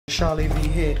SHAHLY be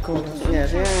headquarters.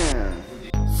 Yes, yeah.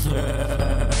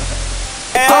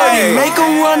 Hey, make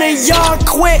them run and y'all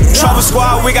quick. Trouble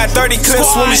squad, we got 30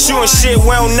 clips. When we shooting shit,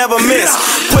 we don't never miss.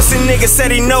 Pussy nigga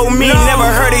said he know me, never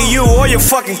heard of you or your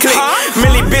fucking clique.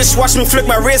 Millie bitch, watch me flick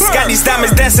my wrist. Got these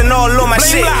diamonds dancing all on my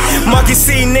shit. Monkey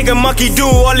see, nigga, monkey do.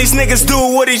 All these niggas do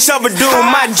what each other do.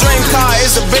 My dream car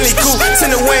is a Bentley coupe.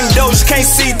 Tinted windows, you can't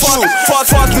see through.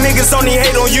 Fuck niggas only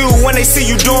hate on you when they see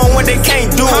you doing what they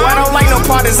can't do. I don't like no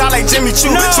parties, I like Jimmy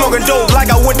Choo. Smoking dope like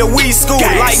I went to weed school.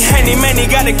 Like Henny Manny,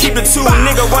 gotta keep it two.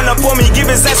 Nigga run up on me, give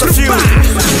his ass a few.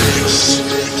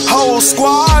 Whole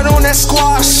squad on that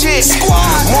squad shit.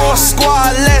 More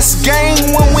squad, less gang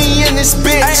when we in this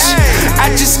bitch. I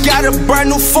just got a brand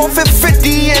new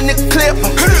 450 in the clip.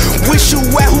 Wish you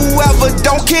at whoever,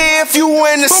 don't care if you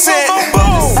innocent.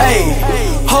 Hey,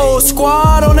 whole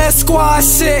squad on that squad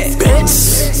shit,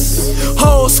 bitch.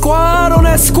 Whole squad on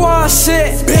that squad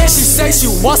shit, bitch. She say she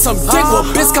wants some dick, well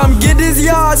bitch come get this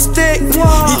yardstick.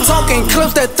 He talking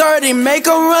clips that 30, make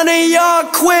him run in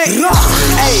yard quick.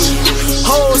 Hey,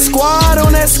 whole squad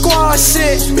on that squad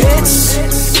shit,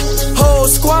 bitch. Whole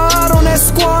squad on that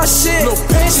squad shit. No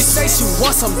bitch, she say she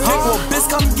wants some dick, well bitch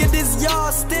come get this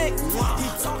yardstick. He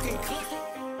talking clips.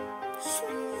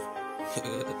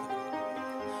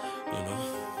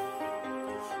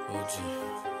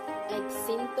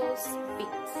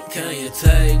 Can you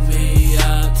take me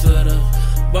out to the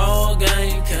ball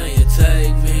game? Can you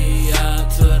take me out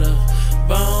to the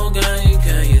ball game?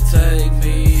 Can you take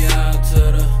me out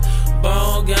to the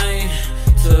ball game?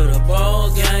 To the ball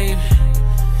game,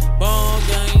 ball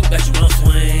game. Bet you won't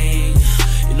swing.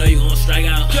 You know you gon' strike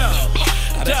out.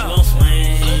 I bet you won't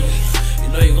swing. You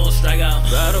know you gon' strike out.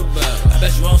 I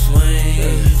bet you won't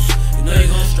swing. You know you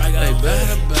gon' strike out.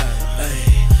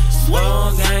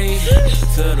 Ball game,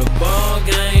 to the ball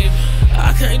game.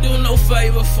 I can't do no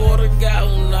favor for the guy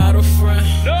who not a friend.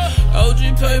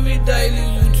 OG pay me daily,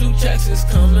 you 2 checks is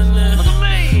coming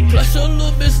in. Plus your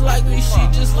little bitch like me, she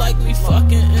just like me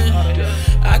fucking in.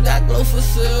 I got glow for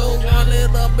sale, run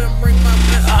it up and bring my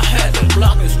man. I had to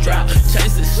block his trap,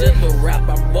 change the shit but rap.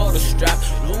 I bought a strap,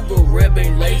 Luger, red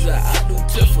bang laser. I do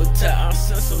tip for tat, I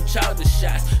send some childish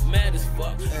shots. Mad as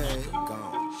fuck.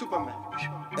 Superman.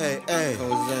 Hey, hey,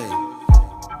 KOZAY.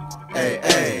 Hey,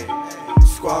 hey,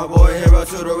 squad boy hero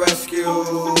to the rescue.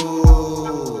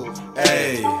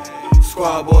 Hey,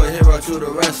 squad boy hero to the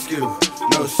rescue.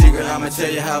 No secret, I'ma tell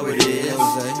you how it is.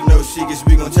 No secrets,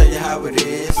 we gon' tell you how it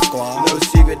is. No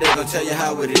secret, they gon' tell you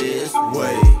how it is.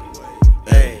 Wait,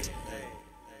 hey,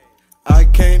 I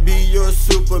can't be your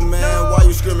Superman. Why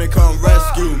you screaming, come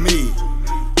rescue me?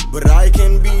 But I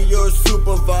can be your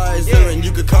supervisor and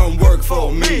you can come work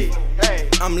for me.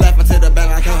 I'm laughing to the back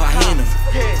like a hyena.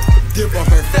 Dip on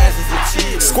her fast as a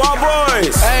cheetah. Squad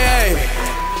boys! Hey, hey.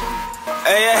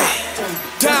 Hey, hey.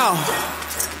 Down.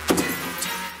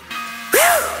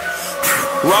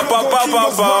 Rump up up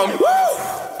up bum.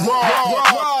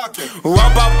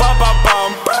 Rump up up up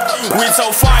bum. We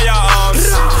tow firearms.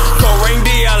 Go ring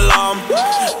the alarm.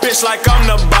 Bitch like I'm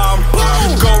the bomb.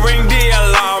 Go ring the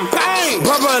alarm.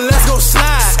 Brother, let's go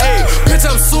slide. Ay, bitch,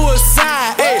 I'm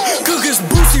suicide. Ay, cook is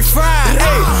booty fried.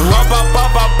 Ay, rump up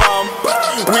up up bum.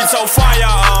 We tow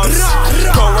firearms.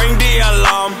 Go ring the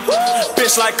alarm.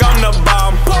 Bitch like I'm the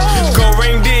bomb. Go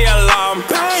ring the alarm.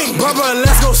 Brother,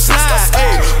 let's go slide.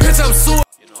 Ay, bitch, I'm suicide.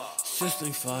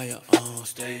 System fire on,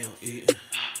 stay on eating.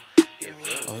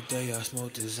 All day I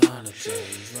smoke designer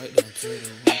J's. Right down to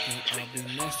the weekend, I'll be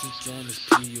next to Jonas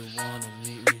P. You wanna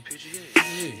meet me?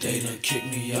 They done kick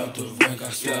me out the rank. I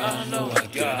swear I know I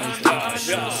got it.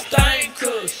 Stank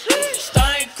kush, I got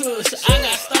stank kush,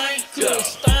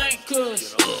 stank kush,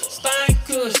 I got stank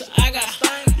kush, I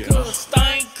got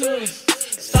stank kush.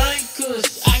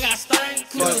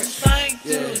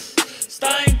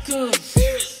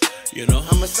 You know,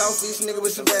 I'm a Southeast nigga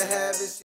with some bad habits.